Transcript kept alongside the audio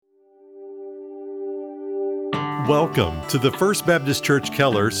Welcome to the First Baptist Church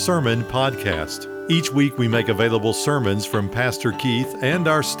Keller Sermon Podcast. Each week we make available sermons from Pastor Keith and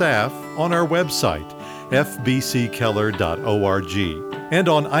our staff on our website, fbckeller.org. And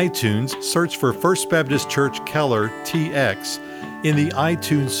on iTunes, search for First Baptist Church Keller TX in the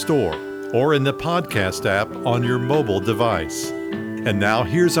iTunes Store or in the podcast app on your mobile device. And now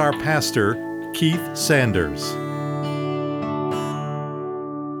here's our pastor, Keith Sanders.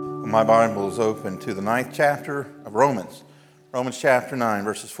 My Bible is open to the 9th chapter of Romans. Romans chapter 9,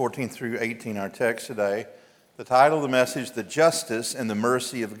 verses 14 through 18, our text today. The title of the message, The Justice and the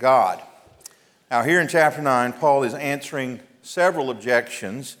Mercy of God. Now here in chapter 9, Paul is answering several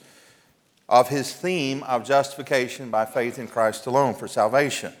objections of his theme of justification by faith in Christ alone for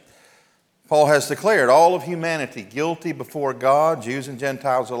salvation. Paul has declared all of humanity guilty before God, Jews and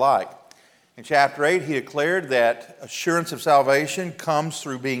Gentiles alike. In chapter 8, he declared that assurance of salvation comes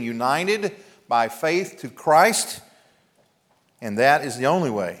through being united by faith to Christ, and that is the only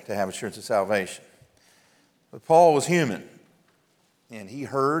way to have assurance of salvation. But Paul was human, and he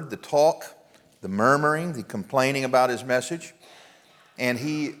heard the talk, the murmuring, the complaining about his message, and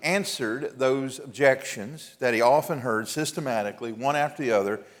he answered those objections that he often heard systematically, one after the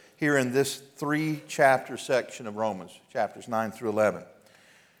other, here in this 3-chapter section of Romans, chapters 9 through 11.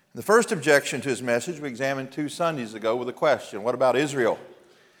 The first objection to his message we examined 2 Sundays ago with a question: what about Israel?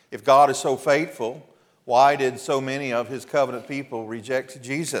 If God is so faithful, why did so many of his covenant people reject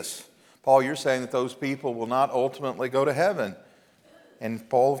Jesus? Paul, you're saying that those people will not ultimately go to heaven. And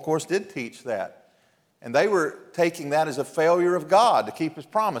Paul, of course, did teach that. And they were taking that as a failure of God to keep his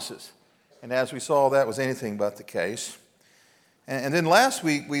promises. And as we saw, that was anything but the case. And then last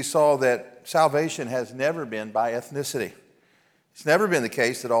week we saw that salvation has never been by ethnicity. It's never been the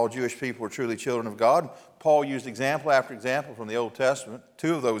case that all Jewish people were truly children of God. Paul used example after example from the Old Testament.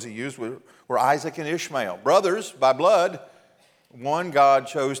 2 of those he used were Isaac and Ishmael. Brothers by blood. One God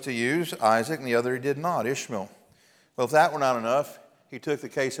chose to use, Isaac, and the other he did not, Ishmael. Well, if that were not enough, he took the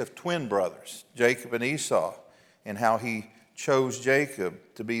case of twin brothers, Jacob and Esau, and how he chose Jacob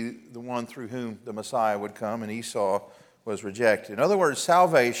to be the one through whom the Messiah would come, and Esau was rejected. In other words,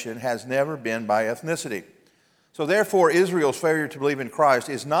 salvation has never been by ethnicity. So therefore, Israel's failure to believe in Christ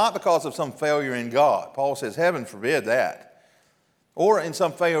is not because of some failure in God. Paul says, heaven forbid that. Or in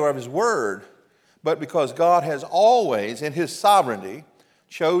some failure of his word, but because God has always, in his sovereignty,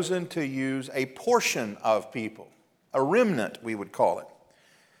 chosen to use a portion of people, a remnant, we would call it.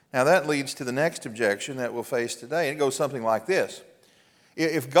 Now that leads to the next objection that we'll face today. It goes something like this.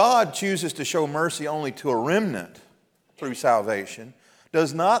 If God chooses to show mercy only to a remnant through salvation,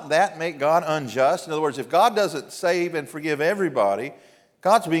 does not that make God unjust? In other words, if God doesn't save and forgive everybody,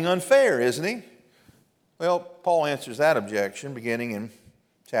 God's being unfair, isn't he? Well, Paul answers that objection beginning in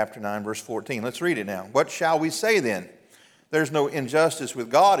chapter 9, verse 14. Let's read it now. What shall we say then? There's no injustice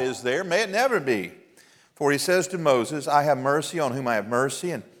with God, is there? May it never be. For he says to Moses, I have mercy on whom I have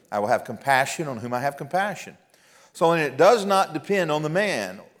mercy, and I will have compassion on whom I have compassion. So then it does not depend on the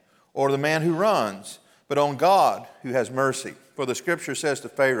man or the man who runs, but on God who has mercy. For the scripture says to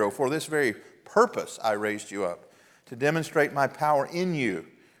Pharaoh, for this very purpose I raised you up, to demonstrate my power in you,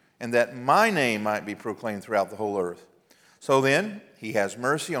 and that my name might be proclaimed throughout the whole earth. So then, he has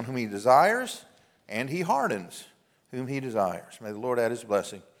mercy on whom he desires, and he hardens whom he desires. May the Lord add his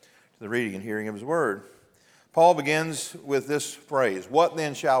blessing to the reading and hearing of his word. Paul begins with this phrase, what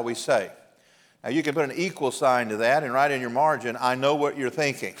then shall we say? Now you can put an equal sign to that and write in your margin, I know what you're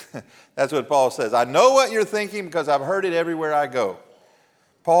thinking. That's what Paul says. I know what you're thinking because I've heard it everywhere I go.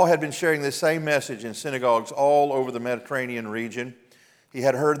 Paul had been sharing this same message in synagogues all over the Mediterranean region. He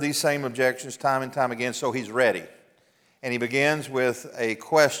had heard these same objections time and time again, so he's ready. And he begins with a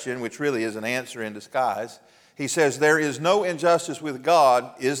question, which really is an answer in disguise. He says, there is no injustice with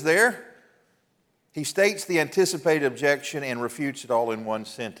God, is there? He states the anticipated objection and refutes it all in one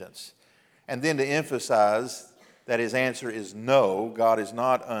sentence. And then to emphasize that his answer is no, God is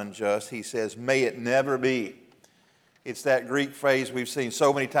not unjust, he says, may it never be. It's that Greek phrase we've seen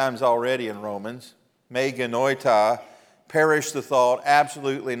so many times already in Romans, me genoita, perish the thought,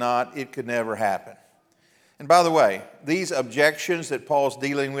 absolutely not, it could never happen. And by the way, these objections that Paul's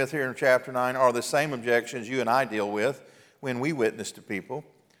dealing with here in chapter 9 are the same objections you and I deal with when we witness to people.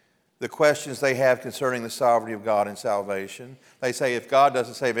 The questions they have concerning the sovereignty of God and salvation. They say if God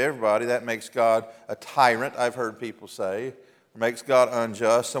doesn't save everybody, that makes God a tyrant, I've heard people say, or makes God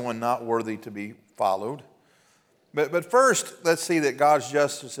unjust, someone not worthy to be followed. But first, let's see that God's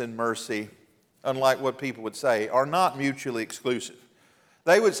justice and mercy, unlike what people would say, are not mutually exclusive.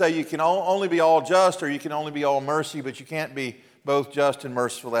 They would say you can only be all just or you can only be all mercy, but you can't be both just and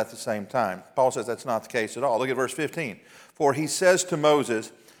merciful at the same time. Paul says that's not the case at all. Look at verse 15. For he says to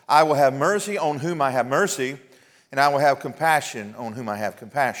Moses, I will have mercy on whom I have mercy, and I will have compassion on whom I have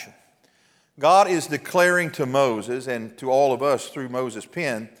compassion. God is declaring to Moses and to all of us through Moses'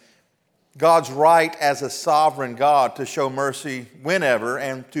 pen God's right as a sovereign God to show mercy whenever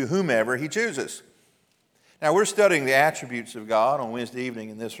and to whomever he chooses. Now, we're studying the attributes of God on Wednesday evening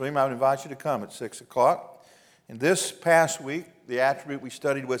in this room. I would invite you to come at 6 o'clock. And this past week, the attribute we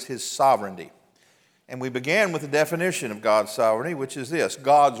studied was his sovereignty. And we began with the definition of God's sovereignty, which is this: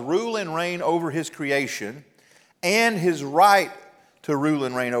 God's rule and reign over his creation and his right to rule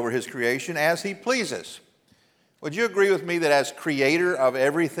and reign over his creation as he pleases. Would you agree with me that as creator of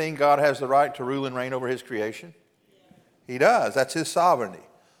everything, God has the right to rule and reign over his creation? He does. That's his sovereignty.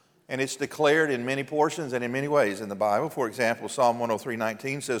 And it's declared in many portions and in many ways in the Bible. For example, Psalm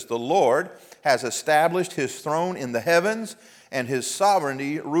 103:19 says, the Lord has established his throne in the heavens, and his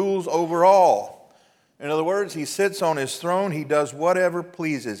sovereignty rules over all. In other words, he sits on his throne, he does whatever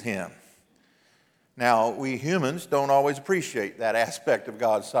pleases him. Now, we humans don't always appreciate that aspect of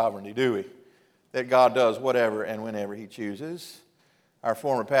God's sovereignty, do we? That God does whatever and whenever he chooses. Our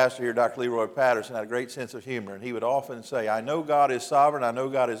former pastor here, Dr. Leroy Patterson, had a great sense of humor, and he would often say, I know God is sovereign, I know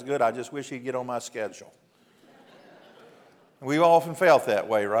God is good, I just wish he'd get on my schedule. We've often felt that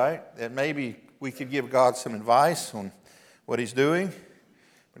way, right? That maybe we could give God some advice on what he's doing,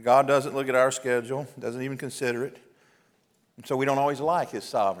 but God doesn't look at our schedule, doesn't even consider it, and so we don't always like his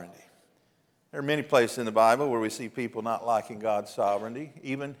sovereignty. There are many places in the Bible where we see people not liking God's sovereignty,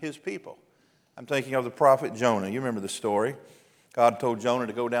 even his people. I'm thinking of the prophet Jonah. You remember the story. God told Jonah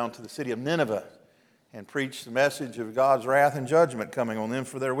to go down to the city of Nineveh and preach the message of God's wrath and judgment coming on them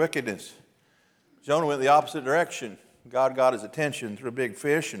for their wickedness. Jonah went the opposite direction. God got his attention through a big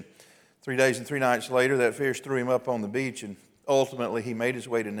fish, and 3 days and 3 nights later, that fish threw him up on the beach, and ultimately he made his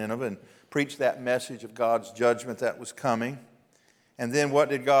way to Nineveh and preached that message of God's judgment that was coming. And then what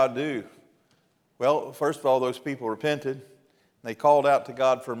did God do? Well, first of all, those people repented. They called out to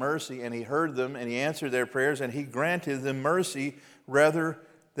God for mercy, and he heard them, and he answered their prayers, and he granted them mercy rather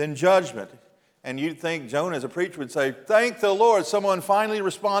than judgment. And you'd think Jonah, as a preacher, would say, thank the Lord, someone finally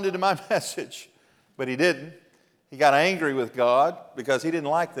responded to my message. But he didn't. He got angry with God because he didn't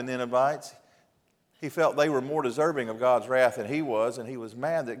like the Ninevites. He felt they were more deserving of God's wrath than he was, and he was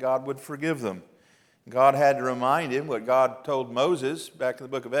mad that God would forgive them. God had to remind him what God told Moses back in the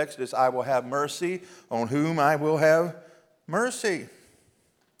book of Exodus, I will have mercy on whom I will have mercy.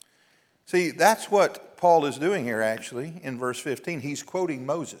 See, that's what Paul is doing here actually in verse 15. He's quoting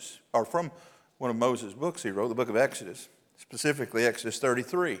Moses, or from one of Moses' books he wrote, the book of Exodus, specifically Exodus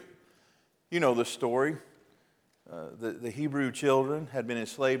 33. You know the story. The Hebrew children had been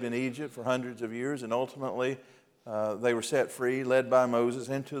enslaved in Egypt for hundreds of years, and ultimately they were set free, led by Moses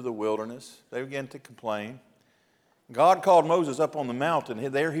into the wilderness. They began to complain. God called Moses up on the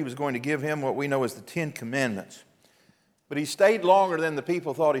mountain. There he was going to give him what we know as the 10 Commandments. But he stayed longer than the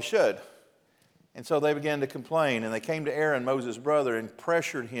people thought he should. And so they began to complain. And they came to Aaron, Moses' brother, and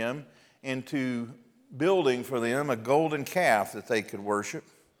pressured him into building for them a golden calf that they could worship.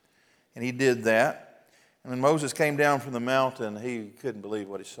 And he did that. And when Moses came down from the mountain, he couldn't believe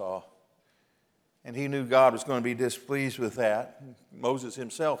what he saw. And he knew God was going to be displeased with that. Moses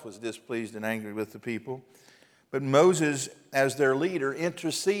himself was displeased and angry with the people. But Moses, as their leader,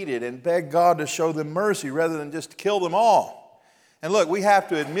 interceded and begged God to show them mercy rather than just kill them all. And look, we have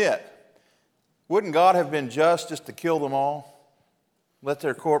to admit, wouldn't God have been just to kill them all? Let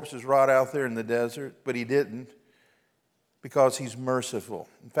their corpses rot out there in the desert? But he didn't, because he's merciful.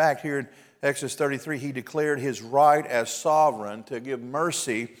 In fact, here in Exodus 33, he declared his right as sovereign to give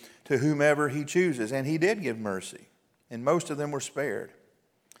mercy to whomever he chooses. And he did give mercy, and most of them were spared.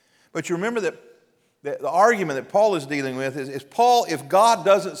 But you remember that the argument that Paul is dealing with is Paul, if God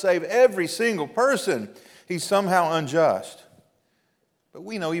doesn't save every single person, he's somehow unjust. But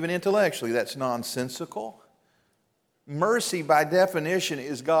we know even intellectually that's nonsensical. Mercy, by definition,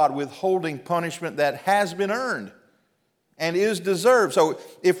 is God withholding punishment that has been earned and is deserved. So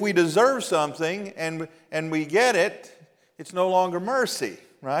if we deserve something and we get it, it's no longer mercy,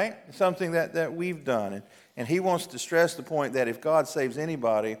 right? It's something that we've done. And he wants to stress the point that if God saves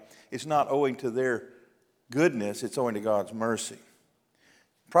anybody, it's not owing to their goodness, it's owing to God's mercy.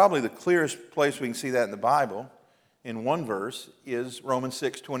 Probably the clearest place we can see that in the Bible, in one verse, is Romans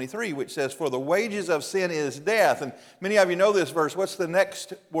 6:23, which says, for the wages of sin is death. And many of you know this verse. What's the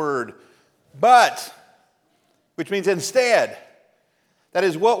next word? But, which means instead. That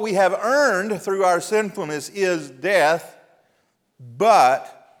is, what we have earned through our sinfulness is death,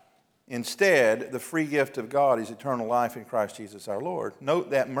 but Instead, the free gift of God is eternal life in Christ Jesus our Lord.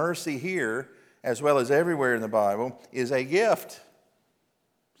 Note that mercy here, as well as everywhere in the Bible, is a gift.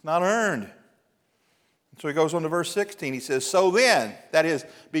 It's not earned. So he goes on to verse 16. He says, so then, that is,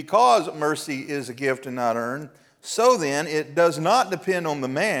 because mercy is a gift and not earned, so then it does not depend on the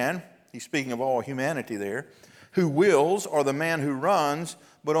man, he's speaking of all humanity there, who wills, or the man who runs,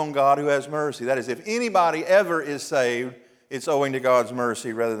 but on God who has mercy. That is, if anybody ever is saved, it's owing to God's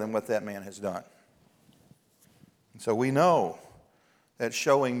mercy rather than what that man has done. And so we know that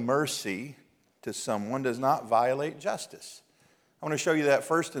showing mercy to someone does not violate justice. I want to show you that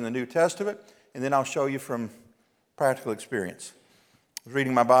first in the New Testament, and then I'll show you from practical experience. I was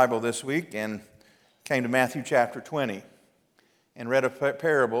reading my Bible this week and came to Matthew chapter 20 and read a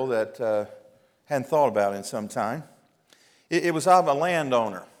parable that I hadn't thought about in some time. It was of a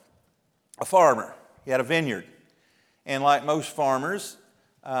landowner, a farmer. He had a vineyard. And like most farmers,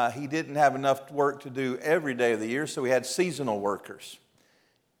 he didn't have enough work to do every day of the year, so he had seasonal workers.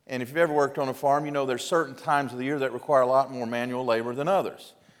 And if you've ever worked on a farm, you know there's certain times of the year that require a lot more manual labor than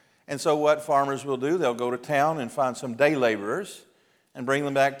others. And so what farmers will do, they'll go to town and find some day laborers and bring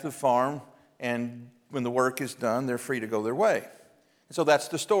them back to the farm, and when the work is done, they're free to go their way. And so that's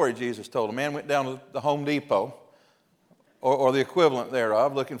the story Jesus told. A man went down to the Home Depot, or the equivalent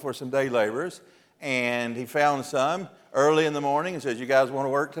thereof, looking for some day laborers, and he found some early in the morning and says, you guys want to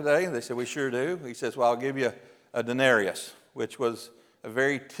work today? And they said, we sure do. He says, well, I'll give you a denarius, which was a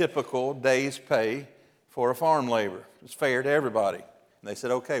very typical day's pay for a farm laborer. It was fair to everybody. And they said,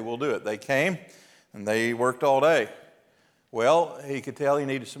 okay, we'll do it. They came, and they worked all day. Well, he could tell he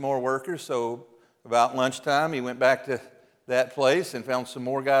needed some more workers, so about lunchtime, he went back to that place and found some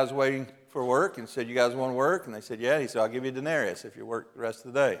more guys waiting for work and said, you guys want to work? And they said, yeah. He said, I'll give you a denarius if you work the rest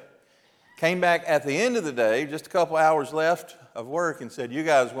of the day. Came back at the end of the day, just a couple hours left of work, and said, you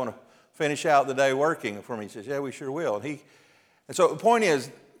guys want to finish out the day working for me? He says, yeah, we sure will. And so the point is,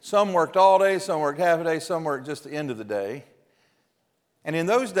 some worked all day, some worked half a day, some worked just the end of the day. And in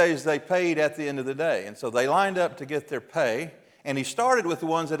those days, they paid at the end of the day. And so they lined up to get their pay, and he started with the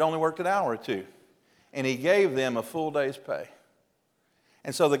ones that only worked an hour or two. And he gave them a full day's pay.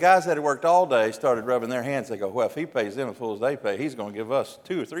 And so the guys that had worked all day started rubbing their hands. They go, well, if he pays them a full day's pay, he's going to give us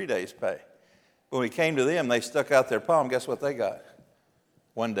 2 or 3 days' pay. When we came to them, they stuck out their palm. Guess what they got?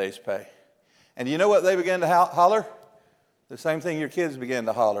 1 day's pay. And you know what they began to holler? The same thing your kids began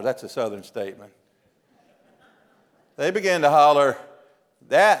to holler. That's a Southern statement. They began to holler,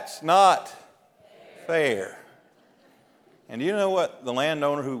 that's not fair. And you know what the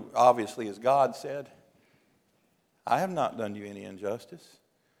landowner, who obviously is God, said? I have not done you any injustice.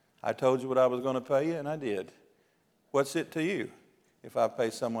 I told you what I was going to pay you, and I did. What's it to you if I pay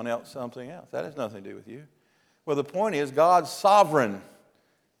someone else something else? That has nothing to do with you. Well, the point is, God's sovereign.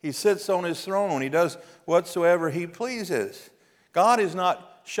 He sits on his throne. He does whatsoever he pleases. God is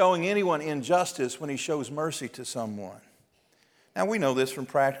not showing anyone injustice when he shows mercy to someone. Now, we know this from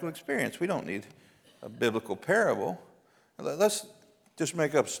practical experience. We don't need a biblical parable. Let's just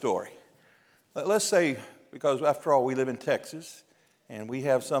make up a story. Let's say, because after all, we live in Texas, and we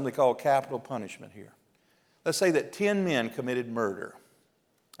have something called capital punishment here. Let's say that 10 men committed murder,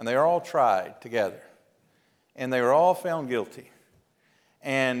 and they are all tried together, and they were all found guilty,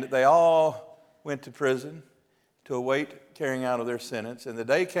 and they all went to prison to await carrying out of their sentence, and the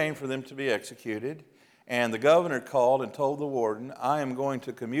day came for them to be executed, and the governor called and told the warden, I am going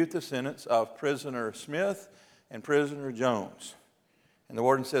to commute the sentence of prisoner Smith and prisoner Jones. And the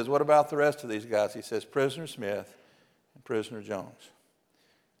warden says, what about the rest of these guys? He says, prisoner Smith and prisoner Jones.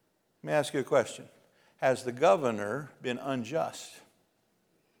 Let me ask you a question. Has the governor been unjust?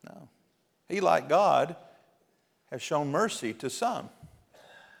 No. He, like God, has shown mercy to some.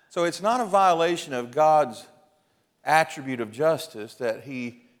 So it's not a violation of God's attribute of justice that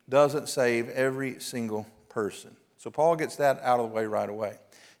he doesn't save every single person. So Paul gets that out of the way right away.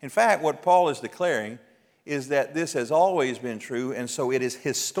 In fact, what Paul is declaring is that this has always been true, and so it is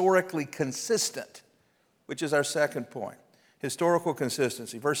historically consistent, which is our second point. Historical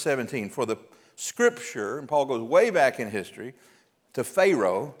consistency. Verse 17, for the Scripture, and Paul goes way back in history to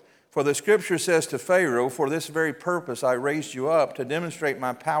Pharaoh, for the Scripture says to Pharaoh, for this very purpose I raised you up to demonstrate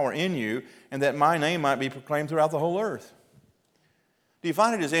my power in you, and that my name might be proclaimed throughout the whole earth. Do you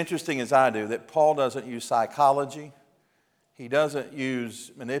find it as interesting as I do that Paul doesn't use psychology? He doesn't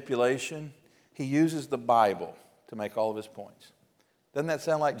use manipulation. He uses the Bible to make all of his points. Doesn't that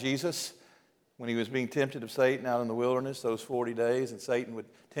sound like Jesus when he was being tempted of Satan out in the wilderness those 40 days, and Satan would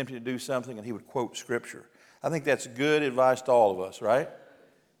tempt him to do something and he would quote Scripture? I think that's good advice to all of us, right?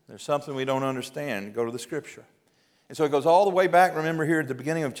 There's something we don't understand, go to the Scripture. And so it goes all the way back, remember here at the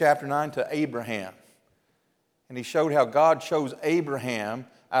beginning of chapter 9, to Abraham. And he showed how God chose Abraham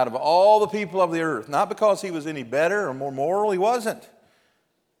out of all the people of the earth, not because he was any better or more moral, he wasn't,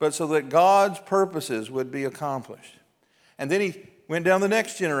 but so that God's purposes would be accomplished. And then he went down the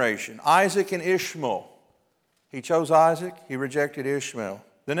next generation, Isaac and Ishmael. He chose Isaac, he rejected Ishmael.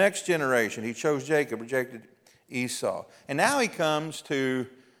 The next generation, he chose Jacob, rejected Esau. And now he comes to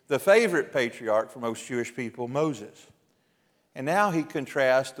the favorite patriarch for most Jewish people, Moses. And now he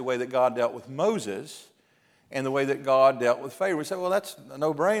contrasts the way that God dealt with Moses and the way that God dealt with Pharaoh. We say, well, that's a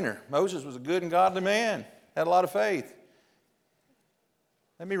no-brainer. Moses was a good and godly man, had a lot of faith.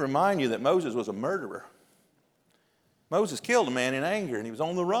 Let me remind you that Moses was a murderer. Moses killed a man in anger, and he was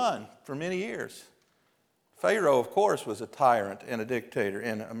on the run for many years. Pharaoh, of course, was a tyrant and a dictator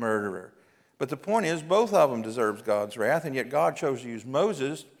and a murderer. But the point is, both of them deserves God's wrath, and yet God chose to use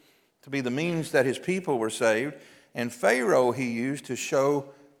Moses to be the means that his people were saved, and Pharaoh he used to show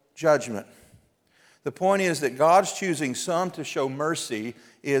judgment. The point is that God's choosing some to show mercy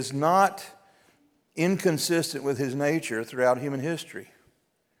is not inconsistent with his nature throughout human history.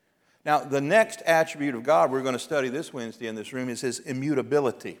 Now, the next attribute of God we're going to study this Wednesday in this room is his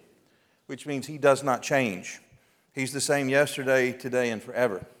immutability, which means he does not change. He's the same yesterday, today, and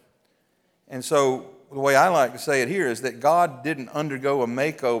forever. And so the way I like to say it here is that God didn't undergo a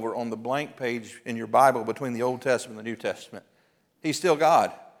makeover on the blank page in your Bible between the Old Testament and the New Testament. He's still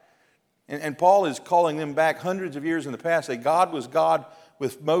God. And Paul is calling them back hundreds of years in the past. That God was God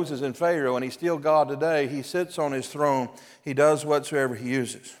with Moses and Pharaoh, and he's still God today. He sits on his throne. He does whatsoever he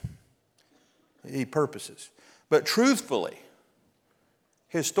uses. He purposes. But truthfully,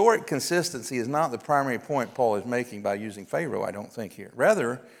 historic consistency is not the primary point Paul is making by using Pharaoh, I don't think, here.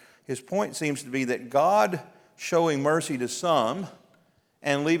 Rather, his point seems to be that God showing mercy to some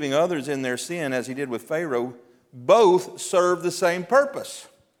and leaving others in their sin, as he did with Pharaoh, both serve the same purpose.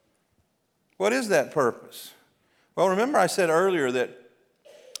 What is that purpose? Well, remember I said earlier that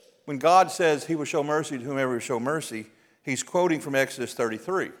when God says he will show mercy to whomever he will show mercy, he's quoting from Exodus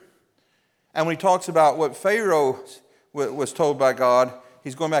 33. And when he talks about what Pharaoh was told by God,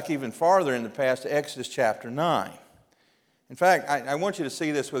 he's going back even farther in the past to Exodus chapter 9. In fact, I want you to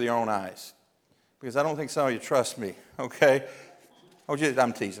see this with your own eyes, because I don't think some of you trust me, okay?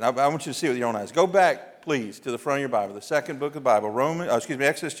 I'm teasing. I want you to see it with your own eyes. Go back, please, to the front of your Bible, the second book of the Bible,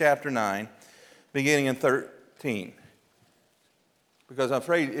 Exodus chapter 9, beginning in 13. Because I'm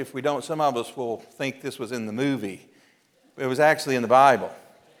afraid if we don't, some of us will think this was in the movie. It was actually in the Bible.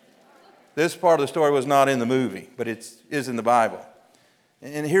 This part of the story was not in the movie, but it is in the Bible.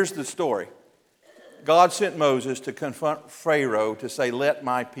 And here's the story. God sent Moses to confront Pharaoh to say, let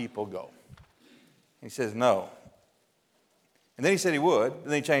my people go. He says, no. And then he said he would, and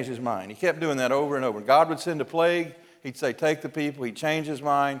then he changed his mind. He kept doing that over and over. God would send a plague. He'd say, take the people. He'd change his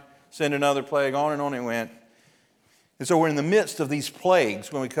mind, send another plague, on it went. And so we're in the midst of these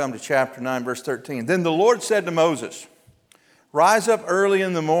plagues when we come to chapter 9, verse 13. Then the Lord said to Moses, rise up early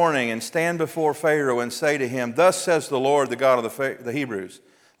in the morning and stand before Pharaoh and say to him, thus says the Lord, the God of the Hebrews,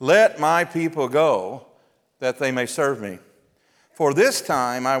 let my people go, that they may serve me. For this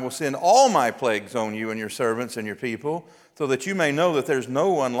time I will send all my plagues on you and your servants and your people, so that you may know that there's no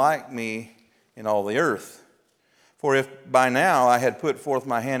one like me in all the earth. For if by now I had put forth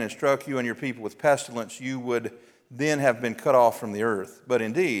my hand and struck you and your people with pestilence, you would then have been cut off from the earth. But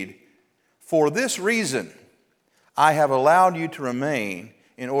indeed, for this reason I have allowed you to remain,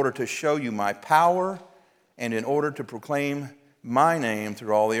 in order to show you my power and in order to proclaim my name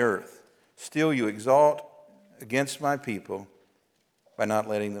through all the earth. Still you exalt against my people by not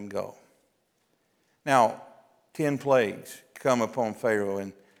letting them go. Now, 10 plagues come upon Pharaoh,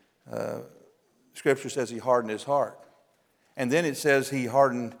 and Scripture says he hardened his heart. And then it says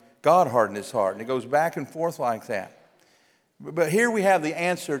God hardened his heart, and it goes back and forth like that. But here we have the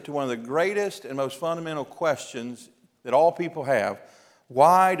answer to one of the greatest and most fundamental questions that all people have.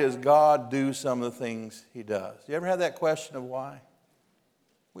 Why does God do some of the things he does? You ever had that question of why?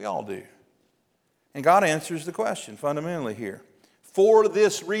 We all do. And God answers the question fundamentally here. For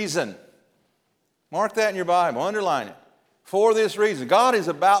this reason. Mark that in your Bible. Underline it. For this reason. God is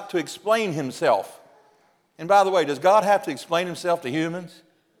about to explain himself. And by the way, does God have to explain himself to humans?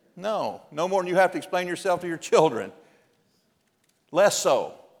 No. No more than you have to explain yourself to your children. Less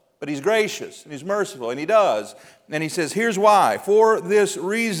so. But he's gracious and he's merciful, and he does. And he says, here's why. For this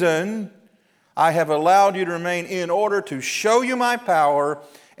reason, I have allowed you to remain, in order to show you my power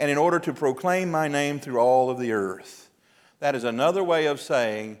and in order to proclaim my name through all of the earth. That is another way of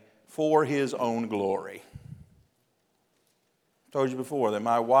saying, for his own glory. I told you before that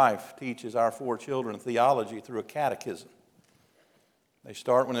my wife teaches our 4 children theology through a catechism. They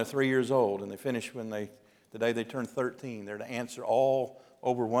start when they're 3 years old, and they finish the day they turn 13. They're to answer all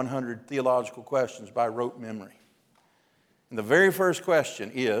over 100 theological questions by rote memory. And the very first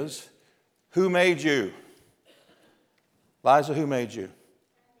question is, who made you? Liza, who made you?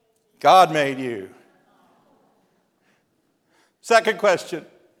 God made you. Second question,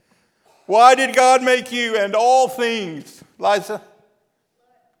 why did God make you and all things? Liza?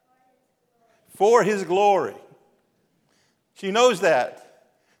 For His glory. She knows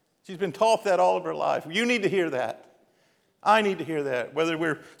that. She's been taught that all of her life. You need to hear that. I need to hear that. Whether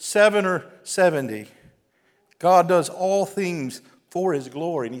we're 7 or 70, God does all things for His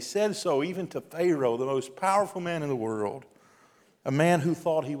glory. And He said so even to Pharaoh, the most powerful man in the world, a man who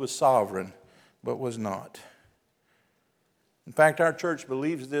thought he was sovereign but was not. In fact, our church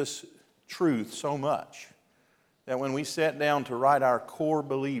believes this truth so much that when we sat down to write our core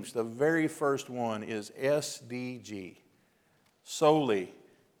beliefs, the very first one is SDG. Soli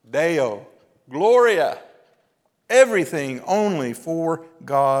Deo Gloria. Everything only for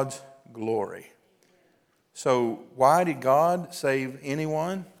God's glory. So why did God save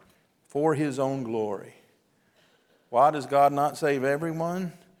anyone? For His own glory. Why does God not save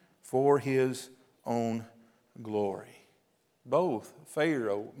everyone? For His own glory. Both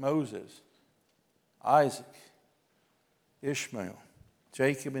Pharaoh, Moses, Isaac, Ishmael,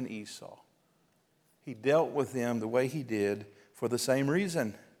 Jacob, and Esau. He dealt with them the way He did for the same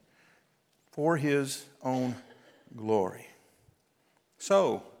reason, for His own glory.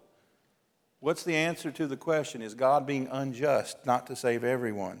 So, what's the answer to the question? Is God being unjust not to save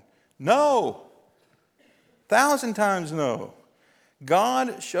everyone? No! 1,000 times no.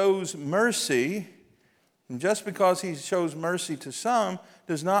 God shows mercy, and just because He shows mercy to some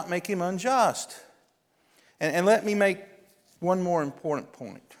does not make Him unjust. And let me make one more important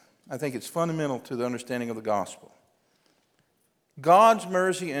point. I think it's fundamental to the understanding of the gospel. God's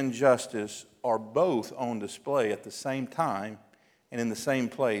mercy and justice are both on display at the same time and in the same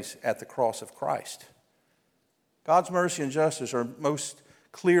place at the cross of Christ. God's mercy and justice are most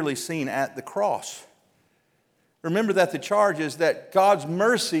clearly seen at the cross. Remember that the charge is that God's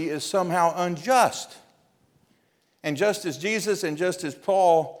mercy is somehow unjust. And just as Jesus and just as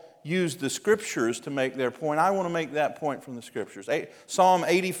Paul used the Scriptures to make their point, I want to make that point from the Scriptures. Psalm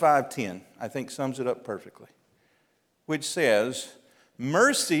 85:10, I think, sums it up perfectly, which says,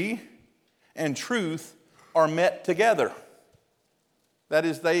 mercy and truth are met together. That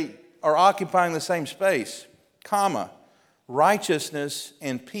is, they are occupying the same space, comma, righteousness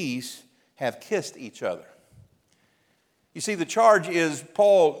and peace have kissed each other. You see, the charge is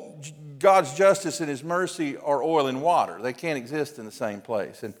God's justice and His mercy are oil and water. They can't exist in the same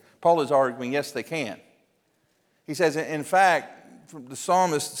place. And Paul is arguing, yes, they can. He says, in fact, the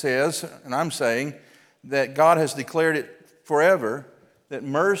psalmist says, and I'm saying, that God has declared it forever, that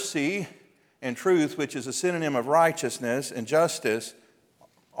mercy and truth, which is a synonym of righteousness and justice,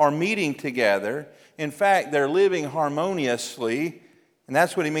 are meeting together. In fact, they're living harmoniously, and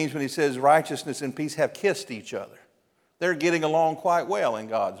that's what he means when he says righteousness and peace have kissed each other. They're getting along quite well in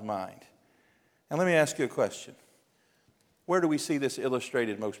God's mind. And let me ask you a question. Where do we see this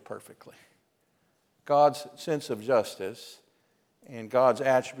illustrated most perfectly? God's sense of justice and God's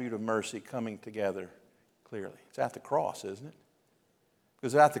attribute of mercy coming together clearly. It's at the cross, isn't it?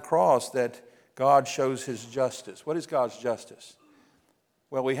 Because at the cross that God shows His justice. What is God's justice?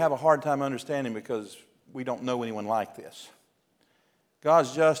 Well, we have a hard time understanding because we don't know anyone like this.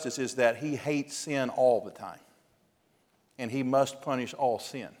 God's justice is that He hates sin all the time. And He must punish all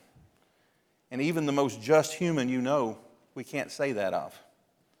sin. And even the most just human you know, we can't say that of.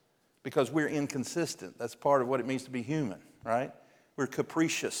 Because we're inconsistent. That's part of what it means to be human, right? We're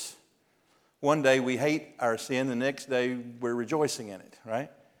capricious. One day we hate our sin, the next day we're rejoicing in it,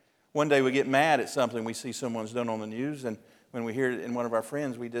 right? One day we get mad at something we see someone's done on the news, and when we hear it in one of our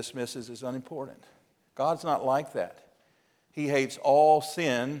friends, we dismiss it as unimportant. God's not like that. He hates all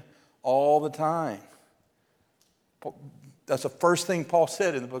sin all the time. That's the first thing Paul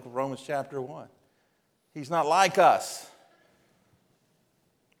said in the book of Romans chapter 1. He's not like us.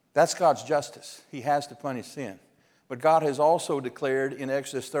 That's God's justice. He has to punish sin. But God has also declared in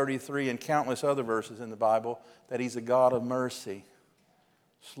Exodus 33 and countless other verses in the Bible that He's a God of mercy,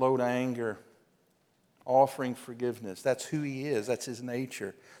 slow to anger, offering forgiveness. That's who He is. That's His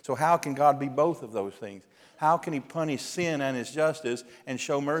nature. So how can God be both of those things? How can He punish sin and His justice and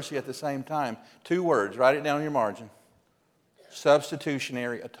show mercy at the same time? 2 words. Write it down in your margin.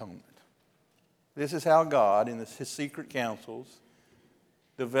 Substitutionary atonement. This is how God, in His secret counsels,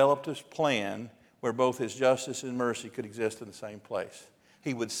 developed His plan where both his justice and mercy could exist in the same place.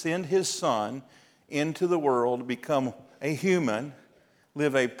 He would send his Son into the world, become a human,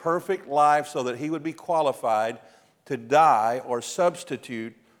 live a perfect life so that he would be qualified to die or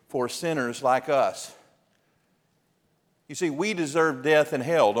substitute for sinners like us. You see, we deserve death and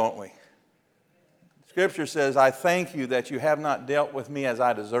hell, don't we? Scripture says, I thank you that you have not dealt with me as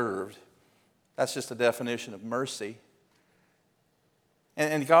I deserved. That's just a definition of mercy.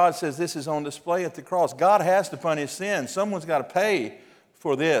 And God says this is on display at the cross. God has to punish sin. Someone's got to pay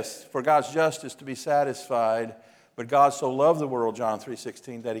for this, for God's justice to be satisfied. But God so loved the world, John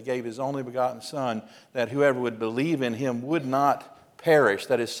 3:16, that he gave his only begotten Son, that whoever would believe in him would not perish,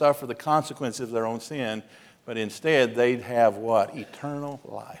 that is, suffer the consequences of their own sin, but instead they'd have what? Eternal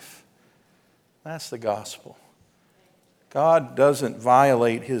life. That's the gospel. God doesn't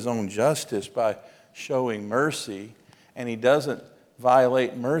violate his own justice by showing mercy, and he doesn't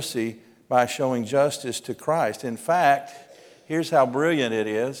violate mercy by showing justice to Christ. In fact, here's how brilliant it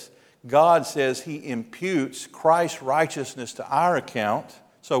is. God says he imputes Christ's righteousness to our account,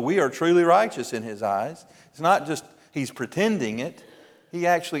 so we are truly righteous in his eyes. It's not just he's pretending it. He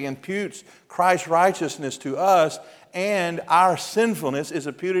actually imputes Christ's righteousness to us, and our sinfulness is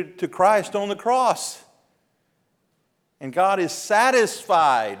imputed to Christ on the cross. And God is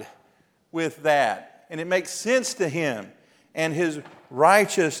satisfied with that, and it makes sense to him. And his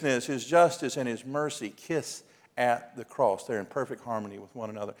righteousness, his justice, and his mercy kiss at the cross. They're in perfect harmony with one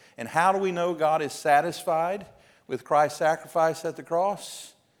another. And how do we know God is satisfied with Christ's sacrifice at the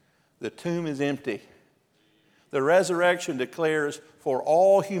cross? The tomb is empty. The resurrection declares for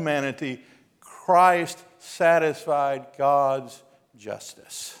all humanity, Christ satisfied God's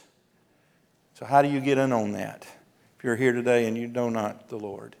justice. So how do you get in on that? If you're here today and you know not the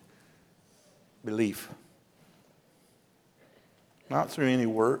Lord, belief. Not through any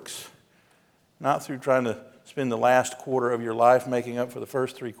works, not through trying to spend the last quarter of your life making up for the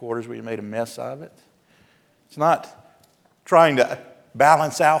first 3 quarters where you made a mess of it. It's not trying to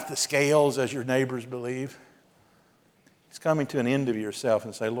balance out the scales as your neighbors believe. It's coming to an end of yourself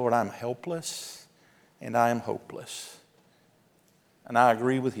and say, Lord, I'm helpless and I am hopeless. And I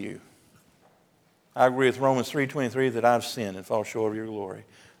agree with you. I agree with Romans 3:23 that I've sinned and fall short of your glory.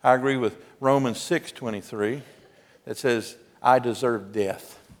 I agree with Romans 6:23 that says I deserve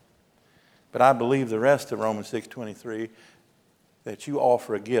death. But I believe the rest of Romans 6:23 that you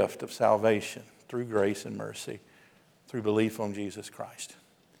offer a gift of salvation through grace and mercy, through belief on Jesus Christ.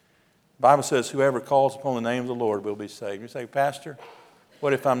 The Bible says whoever calls upon the name of the Lord will be saved. You say, Pastor,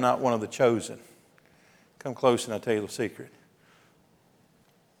 what if I'm not one of the chosen? Come close and I'll tell you the secret.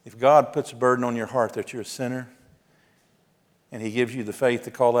 If God puts a burden on your heart that you're a sinner and he gives you the faith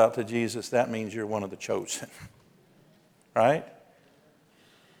to call out to Jesus, that means you're one of the chosen. Right?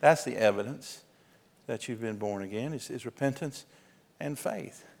 That's the evidence that you've been born again, is repentance and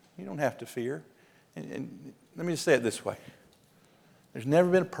faith. You don't have to fear. And let me just say it this way. There's never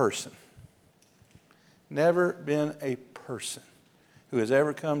been a person who has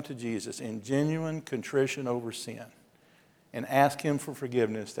ever come to Jesus in genuine contrition over sin and asked him for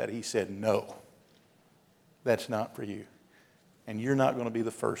forgiveness that he said, no, that's not for you. And you're not going to be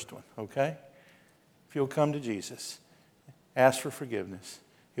the first one, okay? If you'll come to Jesus, ask for forgiveness,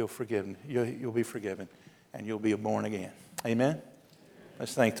 you'll be forgiven, and you'll be born again. Amen?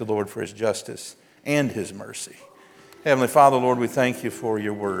 Let's thank the Lord for his justice and his mercy. Heavenly Father, Lord, we thank you for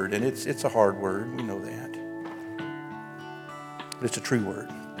your word, and it's a hard word, we know that. But it's a true word.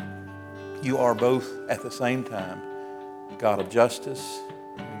 You are both at the same time God of justice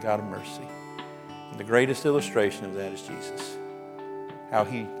and God of mercy. And the greatest illustration of that is Jesus. How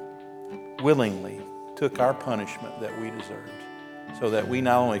he willingly took our punishment that we deserved so that we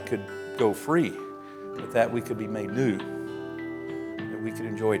not only could go free, but that we could be made new, that we could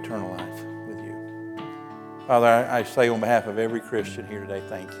enjoy eternal life with you. Father, I say on behalf of every Christian here today,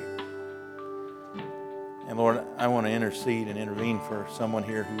 thank you. And Lord, I want to intercede and intervene for someone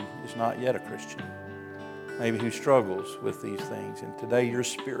here who is not yet a Christian, maybe who struggles with these things. And today your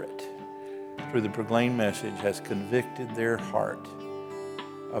Spirit, through the proclaimed message, has convicted their heart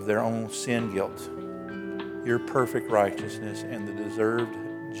of their own sin guilt, your perfect righteousness, and the deserved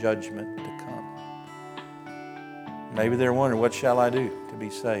judgment to come. Maybe they're wondering, what shall I do to be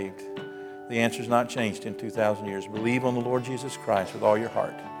saved? The answer's not changed in 2,000 years. Believe on the Lord Jesus Christ with all your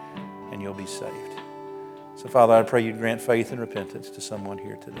heart, and you'll be saved. So, Father, I pray you'd grant faith and repentance to someone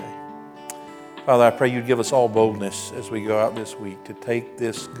here today. Father, I pray you'd give us all boldness as we go out this week to take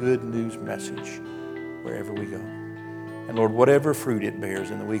this good news message wherever we go. And Lord, whatever fruit it bears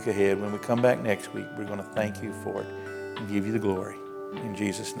in the week ahead, when we come back next week, we're going to thank you for it and give you the glory. In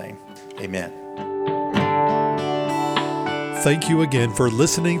Jesus' name, amen. Thank you again for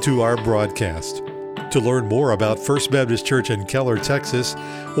listening to our broadcast. To learn more about First Baptist Church in Keller, Texas,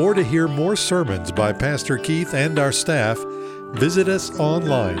 or to hear more sermons by Pastor Keith and our staff, visit us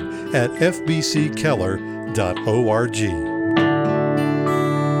online at fbckeller.org.